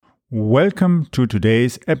Welcome to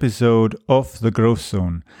today's episode of The Growth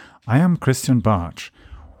Zone. I am Christian Bartsch.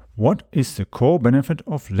 What is the core benefit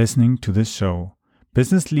of listening to this show?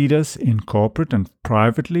 Business leaders in corporate and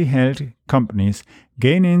privately held companies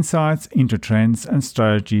gain insights into trends and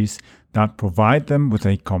strategies that provide them with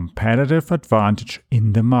a competitive advantage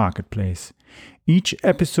in the marketplace. Each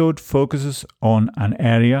episode focuses on an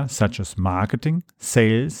area such as marketing,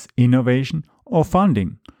 sales, innovation, or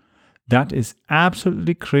funding that is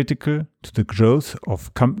absolutely critical to the growth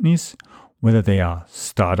of companies, whether they are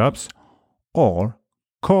startups or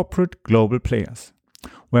corporate global players,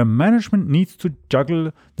 where management needs to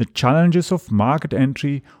juggle the challenges of market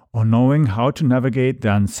entry or knowing how to navigate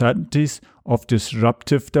the uncertainties of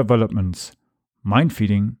disruptive developments.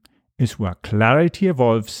 Mindfeeding is where clarity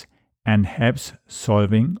evolves and helps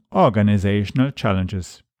solving organizational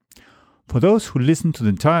challenges. For those who listen to the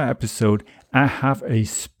entire episode, I have a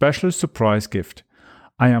special surprise gift.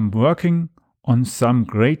 I am working on some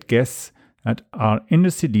great guests that are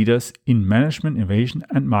industry leaders in management, innovation,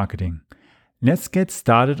 and marketing. Let's get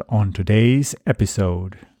started on today's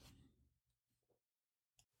episode.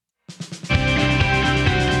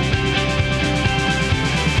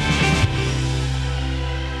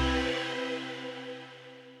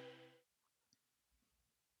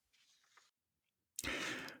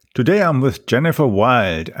 Today I'm with Jennifer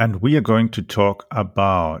Wild, and we are going to talk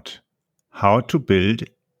about how to build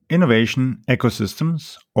innovation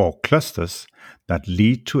ecosystems or clusters that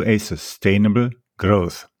lead to a sustainable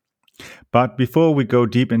growth. But before we go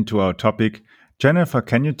deep into our topic, Jennifer,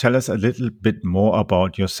 can you tell us a little bit more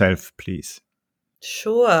about yourself, please?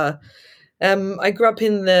 Sure. I grew up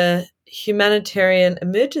in the humanitarian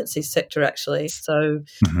emergency sector, actually. So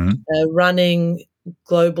running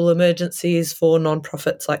global emergencies for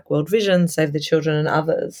nonprofits like World Vision, Save the Children, and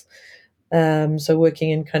others. So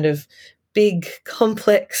working in kind of big,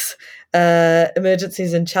 complex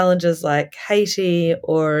emergencies and challenges like Haiti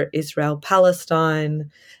or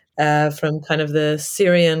Israel-Palestine, from kind of the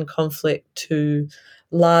Syrian conflict to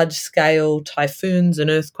large-scale typhoons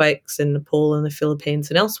and earthquakes in Nepal and the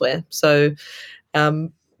Philippines and elsewhere. So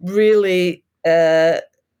really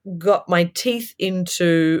got my teeth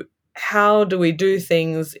into how do we do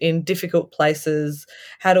things in difficult places?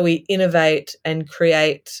 How do we innovate and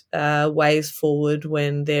create ways forward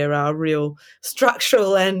when there are real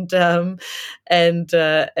structural and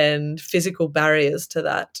physical barriers to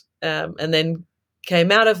that? And then came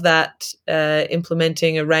out of that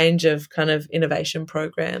implementing a range of kind of innovation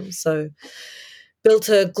programs. So built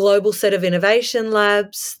a global set of innovation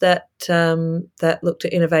labs that looked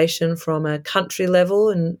at innovation from a country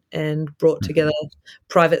level and brought together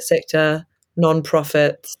private sector,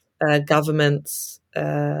 non-profits, governments,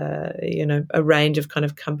 a range of kind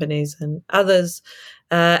of companies and others,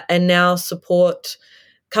 and now support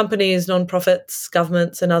companies, non-profits,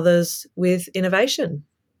 governments, and others with innovation.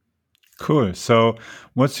 Cool. So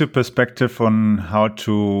what's your perspective on how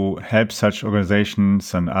to help such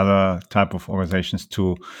organizations and other type of organizations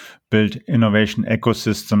to build innovation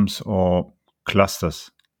ecosystems or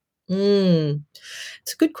clusters?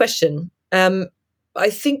 It's a good question. I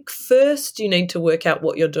think first you need to work out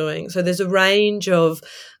what you're doing. So there's a range of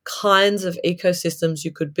kinds of ecosystems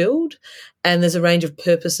you could build, and there's a range of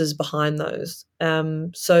purposes behind those.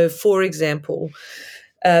 So for example,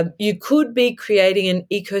 you could be creating an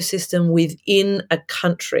ecosystem within a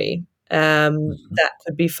country that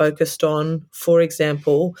could be focused on, for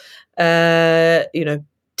example,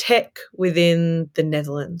 tech within the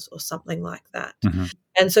Netherlands or something like that.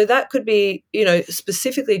 And so that could be,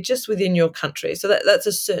 specifically just within your country. So that's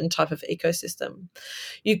a certain type of ecosystem.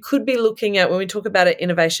 You could be looking at, when we talk about an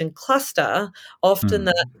innovation cluster, often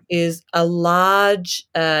that is a large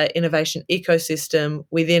innovation ecosystem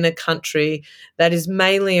within a country that is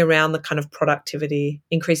mainly around the kind of productivity,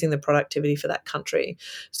 increasing the productivity for that country.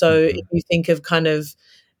 So if you think of kind of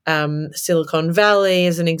Silicon Valley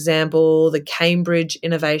is an example. The Cambridge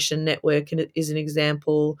Innovation Network is an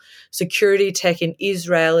example. Security tech in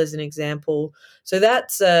Israel is an example. So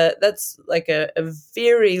that's like a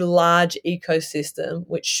very large ecosystem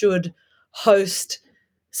which should host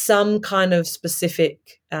some kind of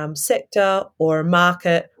specific sector or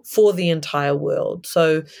market for the entire world.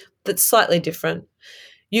 So that's slightly different.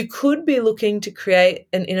 You could be looking to create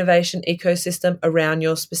an innovation ecosystem around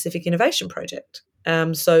your specific innovation project.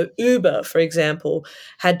 So Uber, for example,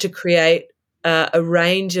 had to create a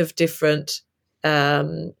range of different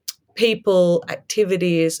people,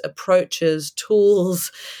 activities, approaches,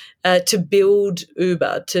 tools to build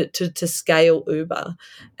Uber, to scale Uber.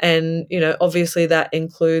 And, obviously that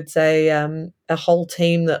includes a whole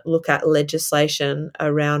team that look at legislation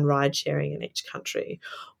around ride sharing in each country.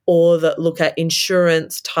 or that look at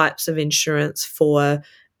insurance, types of insurance for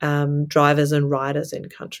drivers and riders in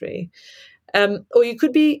country. Or you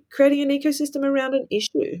could be creating an ecosystem around an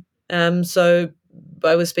issue. So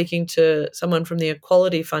I was speaking to someone from the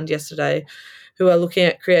Equality Fund yesterday who are looking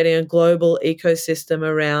at creating a global ecosystem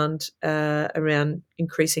around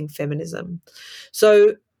increasing feminism.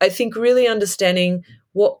 So I think really understanding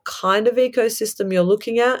what kind of ecosystem you're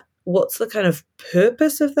looking at, what's the kind of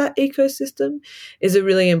purpose of that ecosystem, is a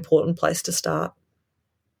really important place to start.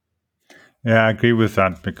 Yeah, I agree with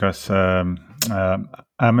that because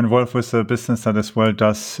I'm involved with a business that as well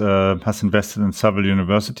has invested in several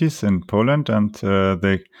universities in Poland, and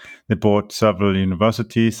they bought several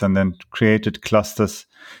universities and then created clusters,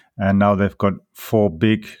 and now they've got 4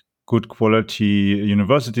 big, good quality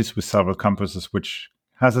universities with several campuses, which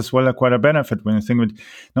has as well quite a benefit when you think of it.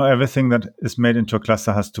 Not everything that is made into a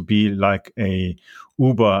cluster has to be like a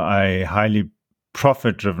Uber, a highly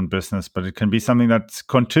profit-driven business, but it can be something that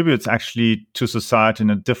contributes actually to society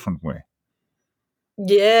in a different way.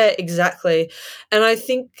 Yeah, exactly. And I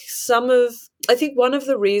think one of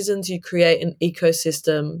the reasons you create an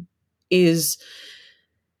ecosystem is,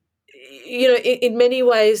 in many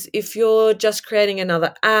ways, if you're just creating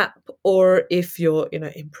another app, or if you're,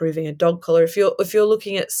 improving a dog collar, if you're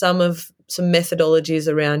looking at some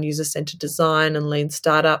methodologies around user-centered design and lean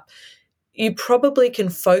startup, you probably can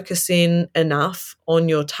focus in enough on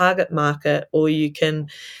your target market, or you can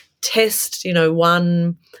test,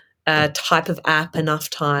 one type of app enough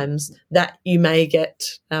times that you may get,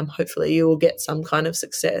 hopefully you will get some kind of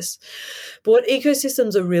success. But what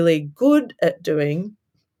ecosystems are really good at doing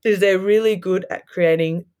is they're really good at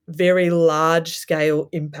creating very large scale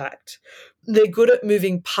impact. They're good at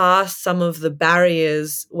moving past some of the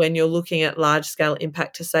barriers when you're looking at large scale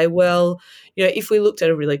impact to say, well, if we looked at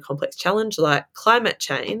a really complex challenge like climate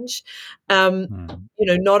change, not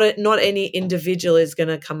any individual is going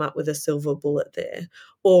to come up with a silver bullet there.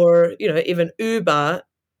 Or, even Uber,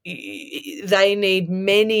 they need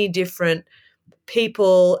many different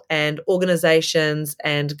people and organizations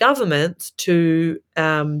and governments to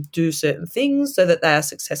do certain things so that they are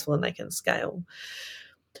successful and they can scale.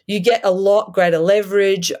 You get a lot greater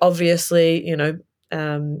leverage, obviously,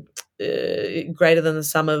 greater than the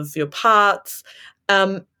sum of your parts,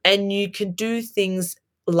 and you can do things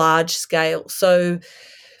large scale. So,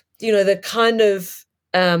 the kind of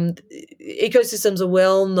ecosystems are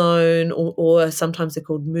well known, or sometimes they're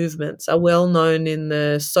called movements, are well known in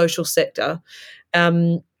the social sector.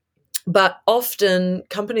 But often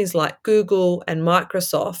companies like Google and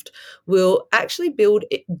Microsoft will actually build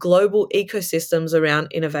global ecosystems around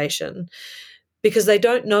innovation because they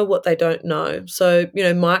don't know what they don't know. So,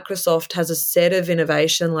 Microsoft has a set of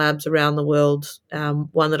innovation labs around the world.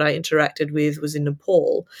 One that I interacted with was in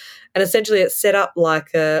Nepal. And essentially it's set up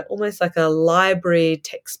almost like a library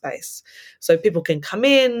tech space. So people can come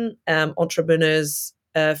in, entrepreneurs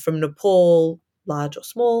from Nepal, large or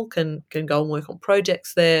small, can go and work on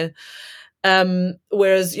projects there.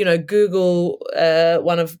 Whereas, Google,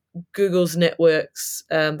 one of Google's networks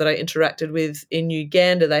that I interacted with in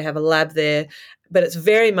Uganda, they have a lab there, but it's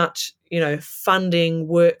very much, funding,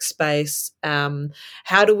 workspace.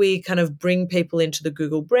 How do we kind of bring people into the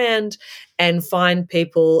Google brand and find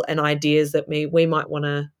people and ideas that we might want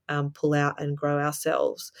to pull out and grow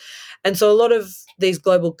ourselves? And so a lot of these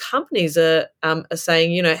global companies are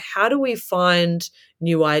saying, how do we find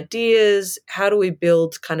new ideas? How do we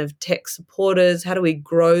build kind of tech supporters? How do we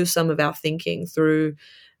grow some of our thinking through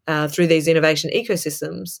these innovation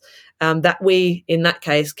ecosystems that we, in that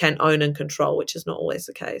case, can own and control, which is not always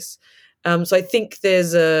the case. So I think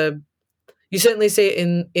you certainly see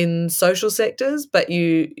it in social sectors, but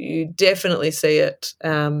you definitely see it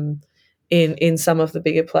in some of the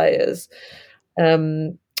bigger players.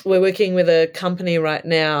 We're working with a company right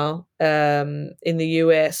now in the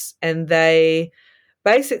US, and they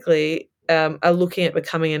basically are looking at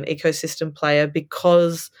becoming an ecosystem player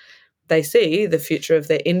because they see the future of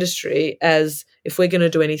their industry as, if we're going to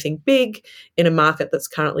do anything big in a market that's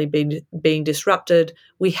currently being disrupted,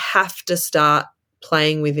 we have to start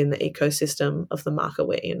playing within the ecosystem of the market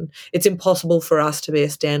we're in. It's impossible for us to be a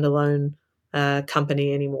standalone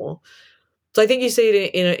company anymore. So I think you see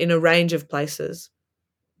it in a range of places.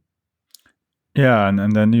 Yeah,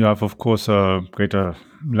 and then you have, of course, a greater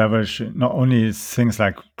leverage, not only things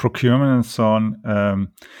like procurement and so on.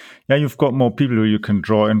 You've got more people who you can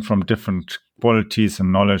draw in from different qualities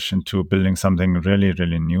and knowledge into building something really,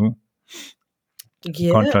 really new.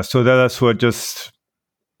 Yeah. Contrast to the others who are just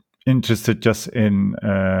interested just in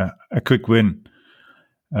a quick win,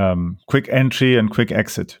 quick entry and quick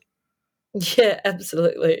exit. Yeah,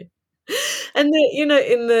 absolutely. And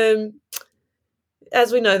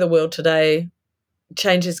as we know, the world today,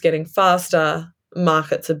 change is getting faster.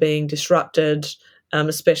 Markets are being disrupted,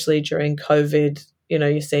 especially during COVID.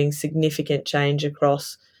 You're seeing significant change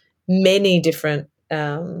across many different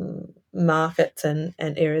markets and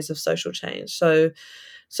areas of social change. So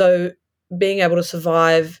being able to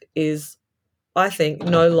survive is, I think,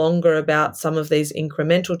 no longer about some of these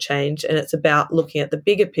incremental change, and it's about looking at the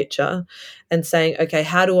bigger picture and saying, okay,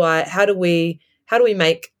 how do we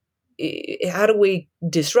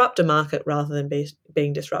disrupt a market rather than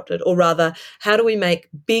being disrupted, or rather, how do we make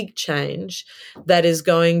big change that is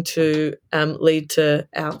going to lead to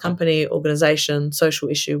our company, organization, social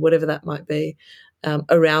issue, whatever that might be,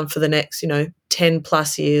 around for the next 10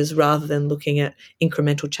 plus years, rather than looking at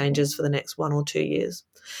incremental changes for the next 1 or 2 years.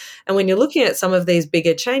 And when you're looking at some of these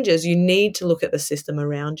bigger changes, you need to look at the system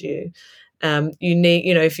around you. You need,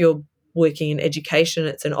 if you're working in education,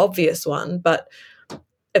 it's an obvious one, but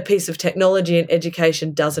a piece of technology in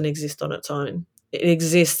education doesn't exist on its own. It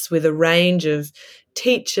exists with a range of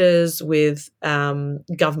teachers, with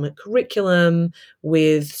government curriculum,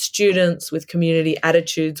 with students, with community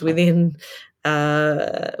attitudes within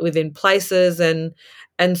places,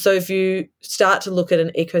 and so if you start to look at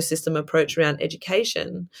an ecosystem approach around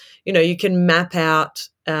education, you can map out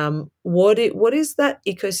what is that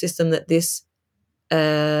ecosystem that this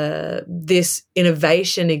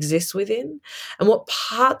innovation exists within, and what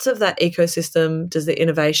parts of that ecosystem does the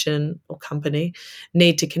innovation or company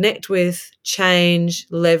need to connect with, change,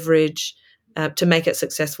 leverage, to make it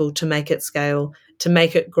successful, to make it scale, to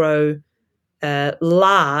make it grow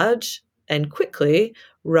large and quickly,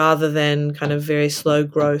 rather than kind of very slow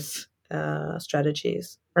growth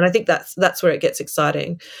strategies. And I think that's where it gets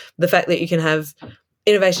exciting. The fact that you can have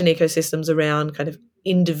innovation ecosystems around kind of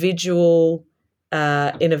individual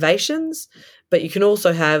innovations, but you can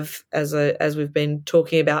also have, as we've been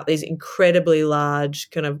talking about, these incredibly large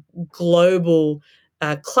kind of global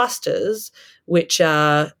clusters, which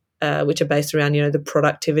are based around the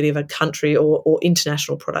productivity of a country, or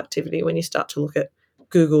international productivity, when you start to look at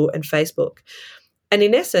Google and Facebook. And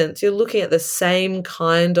in essence, you're looking at the same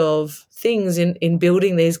kind of things in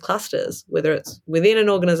building these clusters, whether it's within an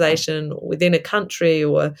organization or within a country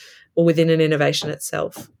or within an innovation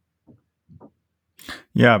itself.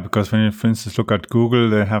 Yeah, because when you, for instance, look at Google,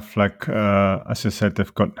 they have, like, as you said,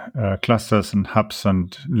 they've got clusters and hubs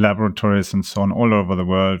and laboratories and so on all over the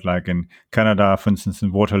world, like in Canada, for instance,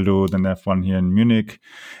 in Waterloo, then they have one here in Munich.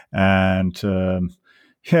 And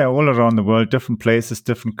all around the world, different places,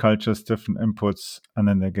 different cultures, different inputs. And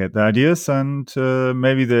then they get the ideas, and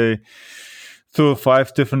maybe they throw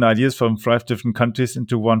 5 different ideas from 5 different countries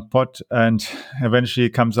into one pot, and eventually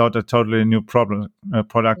comes out a totally new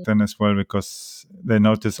product then as well, because they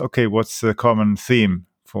notice, okay, what's the common theme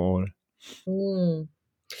for all?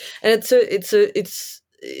 And it's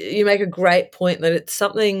you make a great point that it's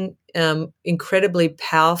something incredibly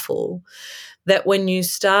powerful, that when you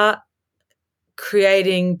start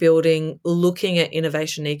creating, building, looking at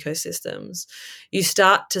innovation ecosystems, you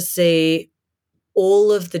start to see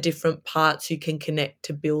all of the different parts you can connect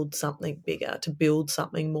to build something bigger, to build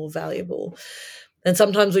something more valuable. And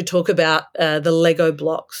sometimes we talk about the Lego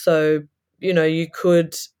blocks. So, you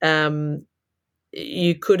could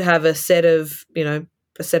have a set of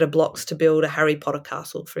blocks to build a Harry Potter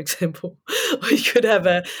castle, for example. Or you could have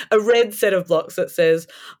a red set of blocks that says,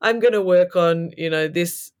 I'm going to work on,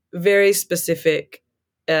 this very specific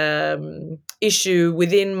issue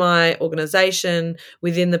within my organization,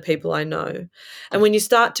 within the people I know. And when you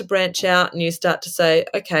start to branch out and you start to say,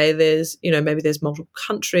 okay, there's, maybe there's multiple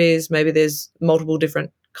countries, maybe there's multiple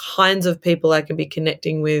different kinds of people I can be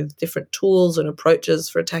connecting with, different tools and approaches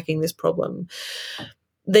for attacking this problem,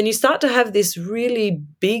 then you start to have this really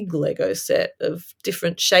big Lego set of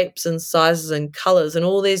different shapes and sizes and colors and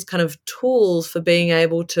all these kind of tools for being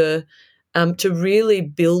able to really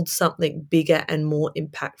build something bigger and more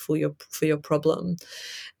impactful for your problem.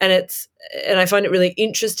 And I find it really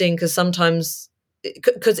interesting because sometimes,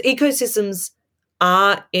 because ecosystems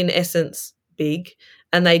are in essence big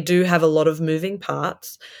and they do have a lot of moving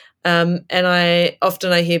parts. And I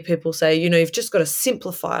hear people say, you've just got to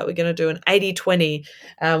simplify. We're going to do an 80-20.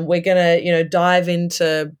 We're going to, dive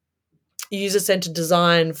into user-centered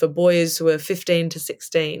design for boys who are 15 to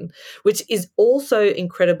 16, which is also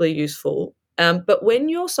incredibly useful. But when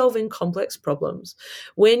you're solving complex problems,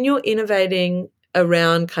 when you're innovating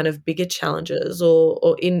around kind of bigger challenges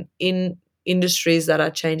or in industries that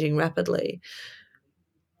are changing rapidly,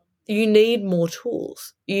 you need more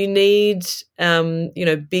tools. You need,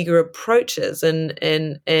 bigger approaches and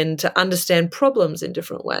to understand problems in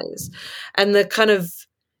different ways. And the kind of,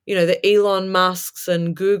 the Elon Musks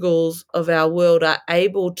and Googles of our world are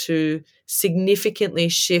able to significantly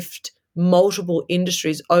shift multiple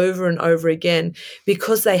industries over and over again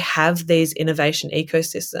because they have these innovation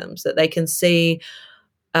ecosystems that they can see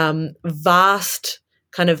vast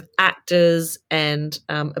kind of actors and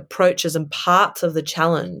approaches and parts of the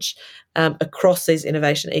challenge across these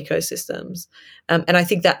innovation ecosystems. And I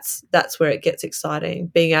think that's where it gets exciting,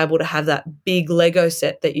 being able to have that big Lego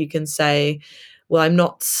set that you can say, well, I'm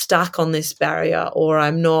not stuck on this barrier, or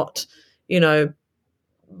I'm not,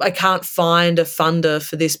 I can't find a funder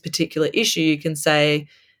for this particular issue. You can say,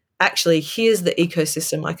 actually, here's the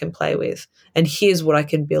ecosystem I can play with, and here's what I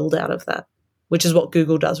can build out of that, which is what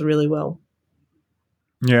Google does really well.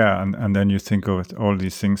 Yeah, and then you think of all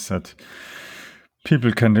these things that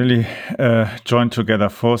people can really join together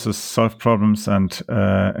forces, solve problems, and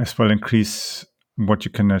as well increase what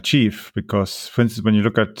you can achieve. Because, for instance, when you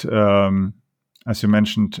look at, as you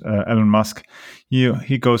mentioned, Elon Musk,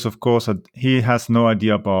 he goes, of course, he has no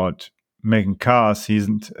idea about making cars. He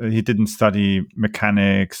didn't study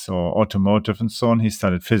mechanics or automotive and so on. He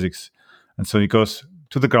studied physics, and so he goes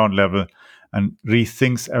to the ground level and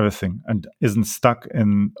rethinks everything and isn't stuck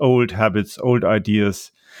in old habits, old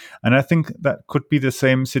ideas. And I think that could be the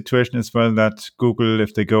same situation as well, that Google,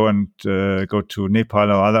 if they go and go to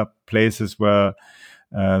Nepal or other places where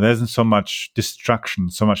there isn't so much distraction,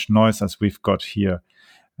 so much noise as we've got here,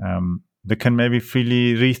 they can maybe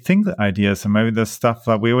freely rethink the ideas, and maybe the stuff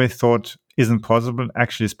that we always thought isn't possible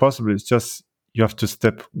actually is possible. It's just you have to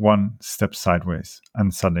step one step sideways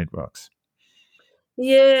and suddenly it works.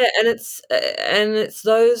 Yeah, and it's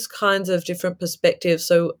those kinds of different perspectives.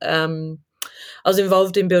 So I was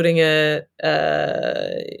involved in building an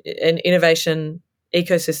innovation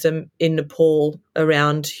ecosystem in Nepal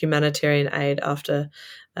around humanitarian aid after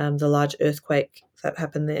the large earthquake that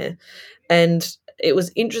happened there. And it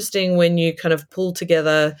was interesting when you kind of pull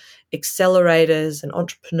together accelerators and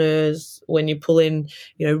entrepreneurs, when you pull in,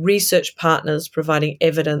 research partners providing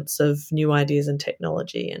evidence of new ideas and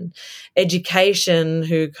technology, and education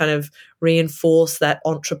who kind of reinforce that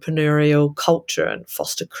entrepreneurial culture and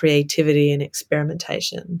foster creativity and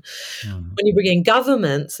experimentation. When you bring in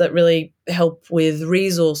governments that really help with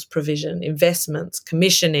resource provision, investments,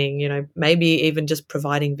 commissioning, maybe even just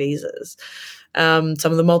providing visas. Some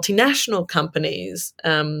of the multinational companies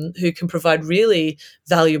who can provide really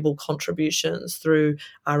valuable contributions through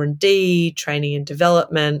R&D, training and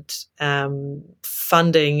development,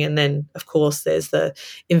 funding, and then, of course, there's the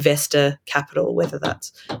investor capital, whether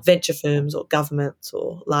that's venture firms or governments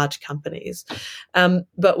or large companies.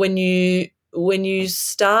 But when you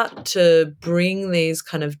start to bring these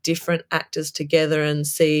kind of different actors together and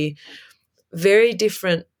see very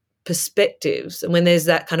different perspectives, and when there's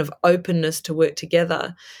that kind of openness to work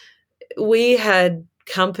together, we had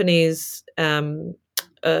companies from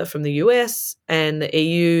the US and the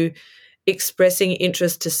EU expressing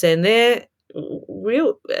interest to send their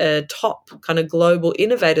real top kind of global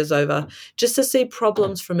innovators over just to see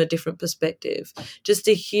problems from a different perspective, just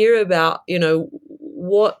to hear about,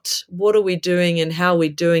 what are we doing and how are we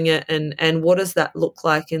doing it, and what does that look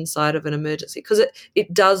like inside of an emergency? Because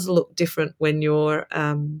it does look different when you're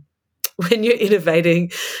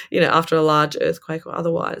innovating, after a large earthquake or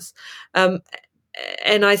otherwise.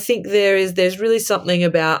 And I think there's really something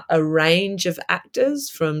about a range of actors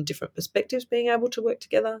from different perspectives being able to work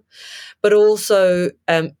together. But also,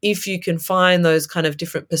 if you can find those kind of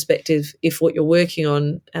different perspectives, if what you're working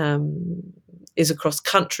on is across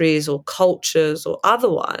countries or cultures or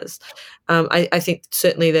otherwise, I think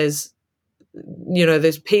certainly there's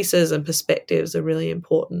pieces and perspectives are really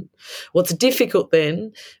important. What's difficult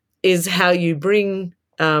then is how you bring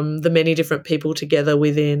the many different people together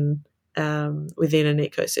within an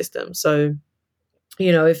ecosystem. So,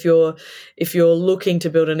 if you're looking to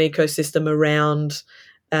build an ecosystem around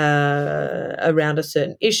a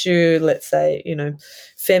certain issue, let's say,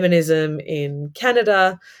 feminism in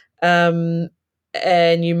Canada,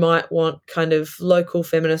 and you might want kind of local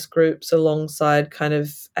feminist groups alongside kind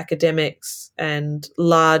of academics and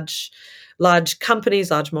large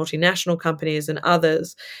companies, large multinational companies and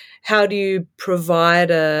others. How do you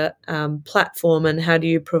provide a platform, and how do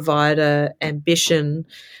you provide a ambition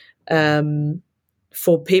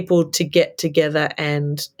for people to get together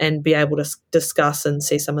and be able to discuss and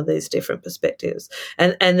see some of these different perspectives?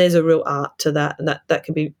 And there's a real art to that, and that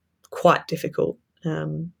can be quite difficult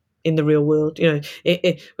in the real world. When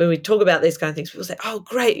we talk about these kind of things, people say, "Oh,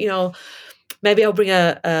 great, maybe I'll bring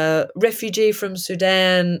a refugee from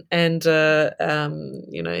Sudan and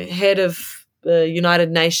head of the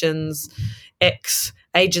United Nations X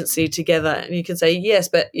agency together." And you can say, yes,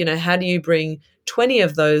 but how do you bring 20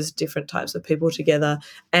 of those different types of people together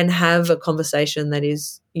and have a conversation that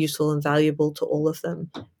is useful and valuable to all of them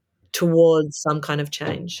towards some kind of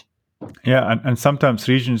change. Yeah, and sometimes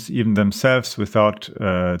regions even themselves, without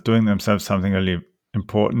doing themselves something really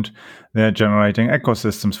important, they're generating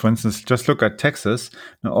ecosystems. For instance, just look at Texas.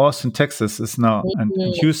 Now, Austin, Texas is now, and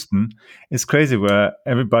Houston is crazy, where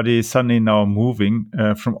everybody is suddenly now moving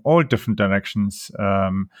from all different directions.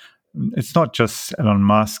 It's not just Elon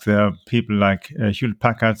Musk. There are people like Hewlett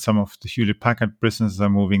Packard. Some of the Hewlett Packard businesses are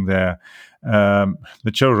moving there. The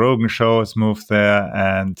Joe Rogan show has moved there,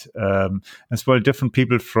 and as well different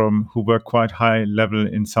people who were quite high level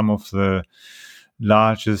in some of the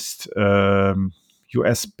largest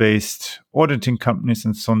US-based auditing companies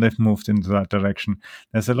and so on. They've moved into that direction.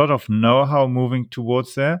 There's a lot of know-how moving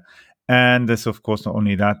towards there, and there's of course not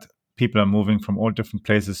only that. People are moving from all different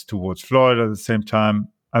places towards Florida at the same time.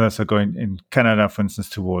 Others are going in Canada, for instance,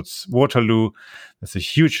 towards Waterloo. There's a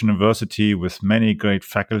huge university with many great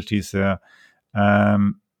faculties there.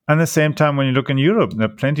 And at the same time, when you look in Europe, there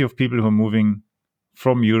are plenty of people who are moving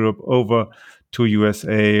from Europe over to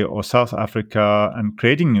USA or South Africa and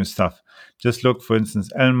creating new stuff. Just look, for instance,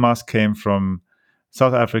 Elon Musk came from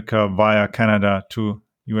South Africa via Canada to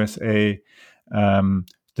USA. The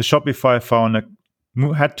Shopify founder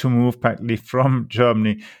had to move practically from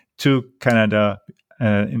Germany to Canada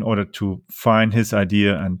in order to find his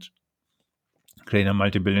idea and create a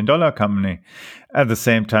multi-billion-dollar company. At the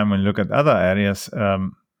same time, when you look at other areas,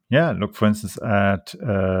 look, for instance, at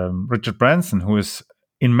Richard Branson, who is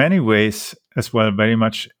in many ways as well very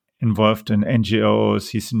much involved in NGOs.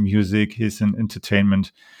 He's in music, he's in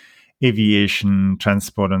entertainment, aviation,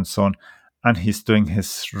 transport, and so on. And he's doing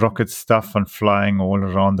his rocket stuff and flying all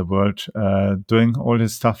around the world, doing all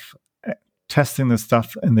his stuff, testing the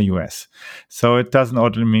stuff in the US. So it doesn't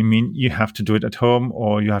automatically mean you have to do it at home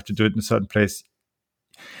or you have to do it in a certain place.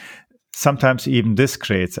 Sometimes even this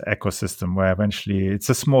creates an ecosystem where eventually it's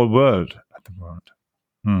a small world at the moment.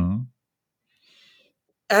 Mm.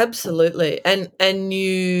 Absolutely. And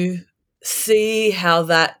you see how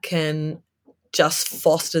that can just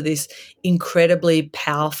foster this incredibly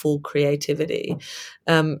powerful creativity.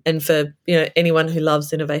 And for anyone who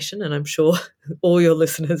loves innovation, and I'm sure all your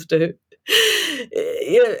listeners do,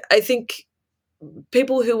 I think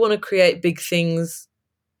people who want to create big things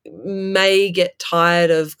may get tired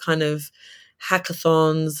of kind of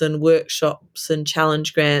hackathons and workshops and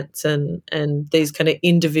challenge grants and these kind of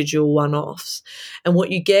individual one-offs. And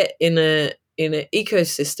what you get in an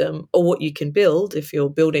ecosystem, or what you can build if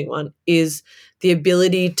you're building one, is the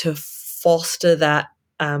ability to foster that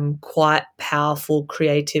quite powerful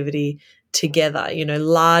creativity together.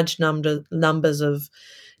 Large numbers of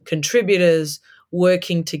contributors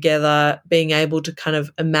working together, being able to kind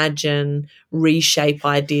of imagine, reshape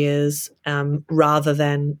ideas rather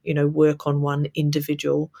than, work on one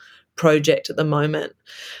individual project at the moment,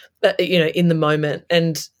 in the moment.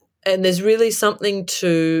 And there's really something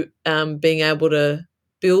to being able to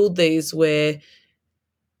build these where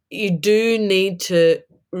you do need to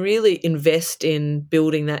really invest in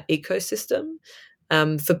building that ecosystem.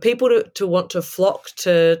 For people to want to flock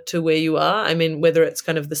to where you are, I mean, whether it's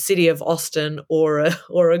kind of the city of Austin or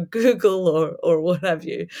a Google or what have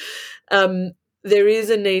you, there is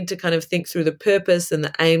a need to kind of think through the purpose and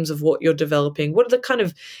the aims of what you're developing. What are the kind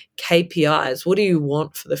of KPIs? What do you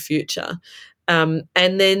want for the future? And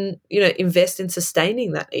then, invest in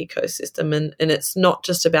sustaining that ecosystem. And it's not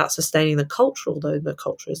just about sustaining the culture, although the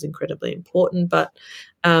culture is incredibly important, but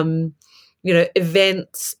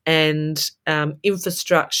events and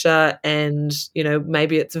infrastructure and,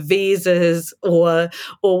 maybe it's visas or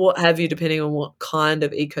what have you, depending on what kind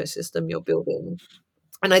of ecosystem you're building.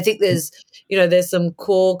 And I think there's some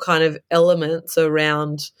core kind of elements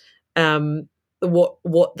around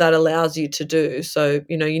what that allows you to do. So,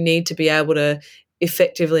 you need to be able to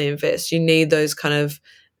effectively invest. You need those kind of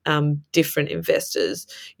different investors.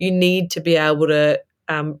 You need to be able to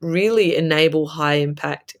really enable high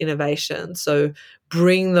impact innovation. So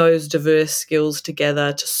bring those diverse skills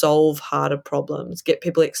together to solve harder problems, get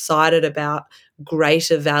people excited about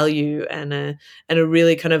greater value and a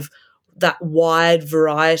really kind of that wide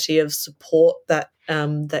variety of support that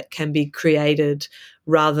can be created,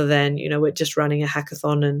 rather than, we're just running a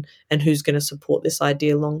hackathon and who's going to support this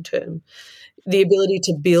idea long term. The ability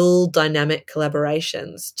to build dynamic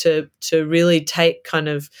collaborations, to really take kind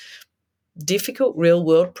of difficult real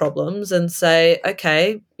world problems and say,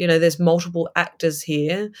 okay, there's multiple actors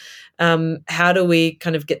here. How do we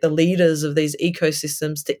kind of get the leaders of these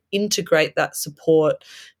ecosystems to integrate that support,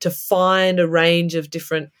 to find a range of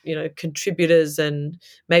different, contributors? And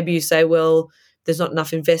maybe you say, well, there's not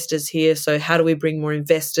enough investors here, so how do we bring more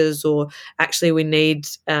investors? Or actually we need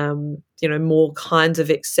more kinds of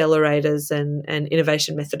accelerators and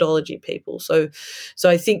innovation methodology people. So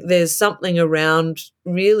I think there's something around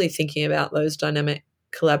really thinking about those dynamic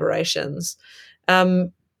collaborations.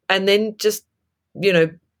 And then just,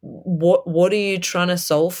 what are you trying to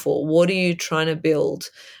solve for? What are you trying to build?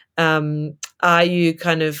 Are you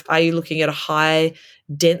looking at a high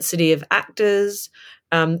density of actors?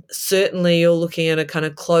 Certainly you're looking at a kind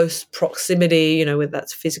of close proximity, whether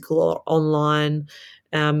that's physical or online,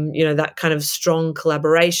 that kind of strong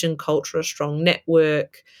collaboration culture, a strong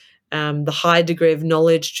network, the high degree of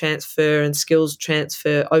knowledge transfer and skills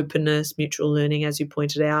transfer, openness, mutual learning, as you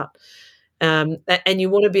pointed out. And you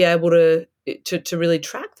want to be able to really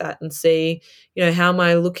track that and see, how am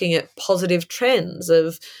I looking at positive trends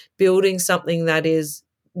of building something that is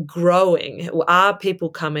growing? Are people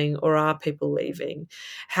coming or are people leaving?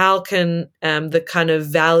 How can the kind of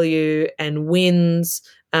value and wins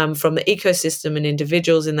from the ecosystem and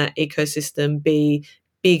individuals in that ecosystem be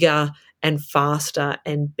bigger and faster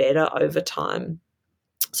and better over time?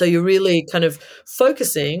 So you're really kind of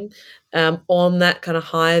focusing on that kind of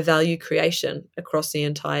high value creation across the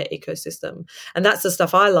entire ecosystem. And that's the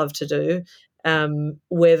stuff I love to do,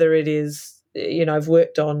 whether it is, I've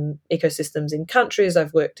worked on ecosystems in countries,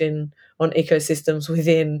 I've worked on ecosystems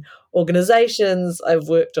within organizations, I've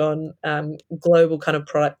worked on global kind of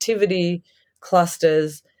productivity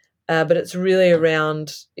clusters, but it's really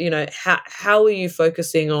around, how are you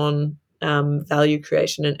focusing on value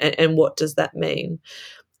creation and what does that mean?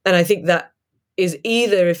 And I think that is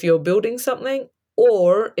either if you're building something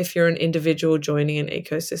or if you're an individual joining an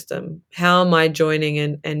ecosystem. How am I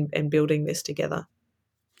joining and building this together?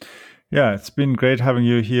 Yeah, it's been great having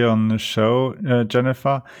you here on the show,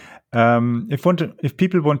 Jennifer. If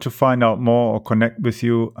people want to find out more or connect with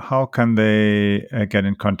you, how can they get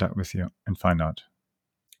in contact with you and find out?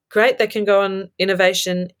 Great. They can go on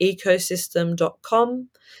innovationecosystem.com.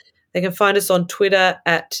 They can find us on Twitter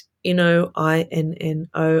at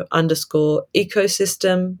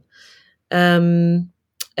INNO_ecosystem.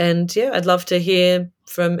 And yeah, I'd love to hear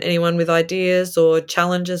from anyone with ideas or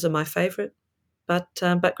challenges, are my favorite. But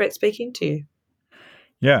great speaking to you.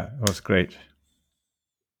 Yeah, it was great.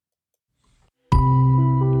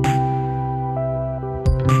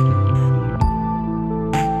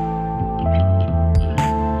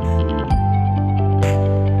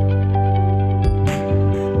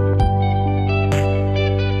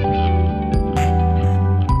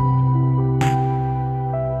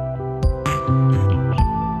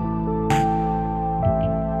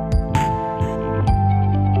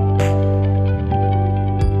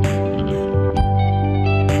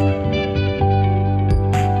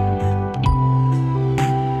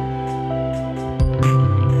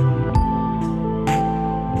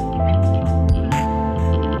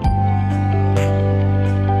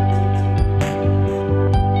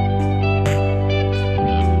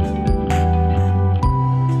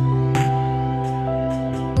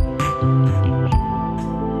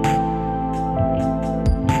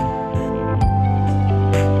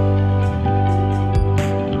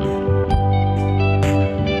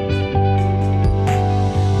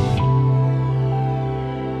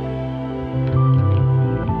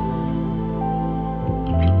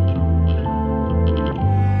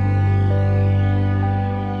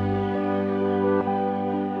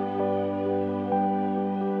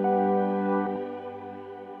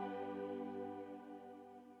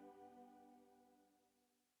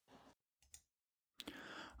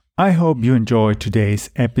 I hope you enjoyed today's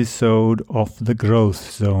episode of The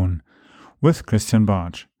Growth Zone with Christian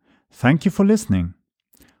Bartsch. Thank you for listening.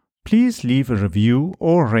 Please leave a review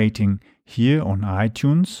or rating here on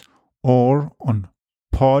iTunes or on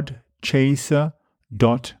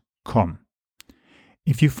podchaser.com.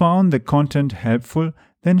 If you found the content helpful,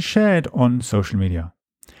 then share it on social media.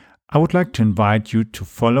 I would like to invite you to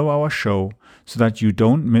follow our show so that you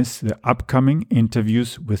don't miss the upcoming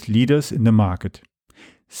interviews with leaders in the market.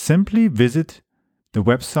 Simply visit the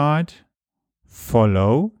website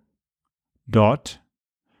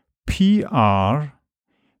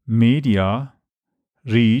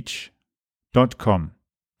follow.prmediareach.com.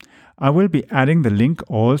 I will be adding the link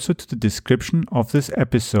also to the description of this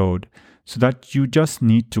episode so that you just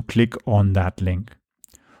need to click on that link.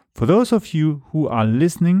 For those of you who are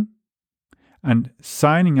listening and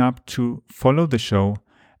signing up to follow the show,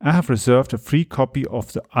 I have reserved a free copy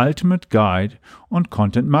of the Ultimate Guide on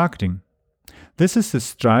Content Marketing. This is the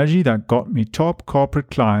strategy that got me top corporate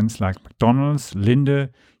clients like McDonald's, Linde,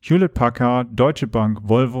 Hewlett-Packard, Deutsche Bank,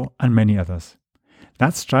 Volvo, and many others.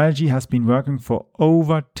 That strategy has been working for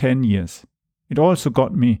over 10 years. It also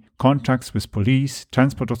got me contacts with police,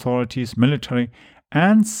 transport authorities, military,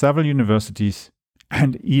 and several universities,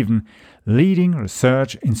 and even leading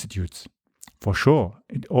research institutes. For sure,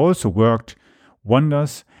 it also worked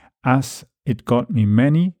wonders as it got me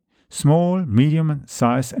many small,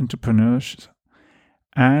 medium-sized entrepreneurs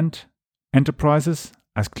and enterprises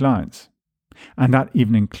as clients. And that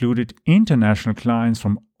even included international clients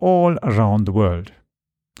from all around the world.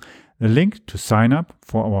 The link to sign up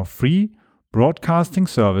for our free broadcasting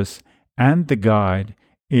service and the guide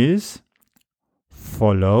is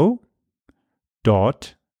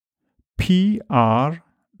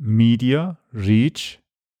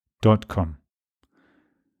follow.prmediareach.com.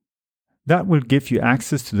 That will give you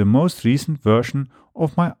access to the most recent version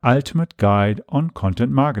of my ultimate guide on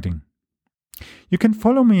content marketing. You can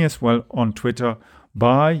follow me as well on Twitter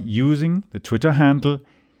by using the Twitter handle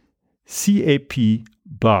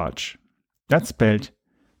CAPBarge. That's spelled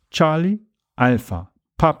Charlie, Alpha,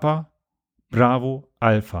 Papa, Bravo,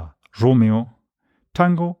 Alpha, Romeo,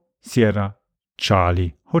 Tango, Sierra,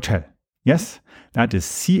 Charlie, Hotel. Yes, that is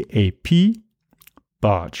CAPBarge.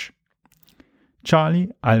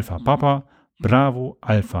 Charlie, Alpha, Papa, Bravo,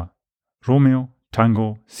 Alpha, Romeo,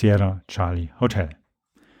 Tango, Sierra, Charlie, Hotel.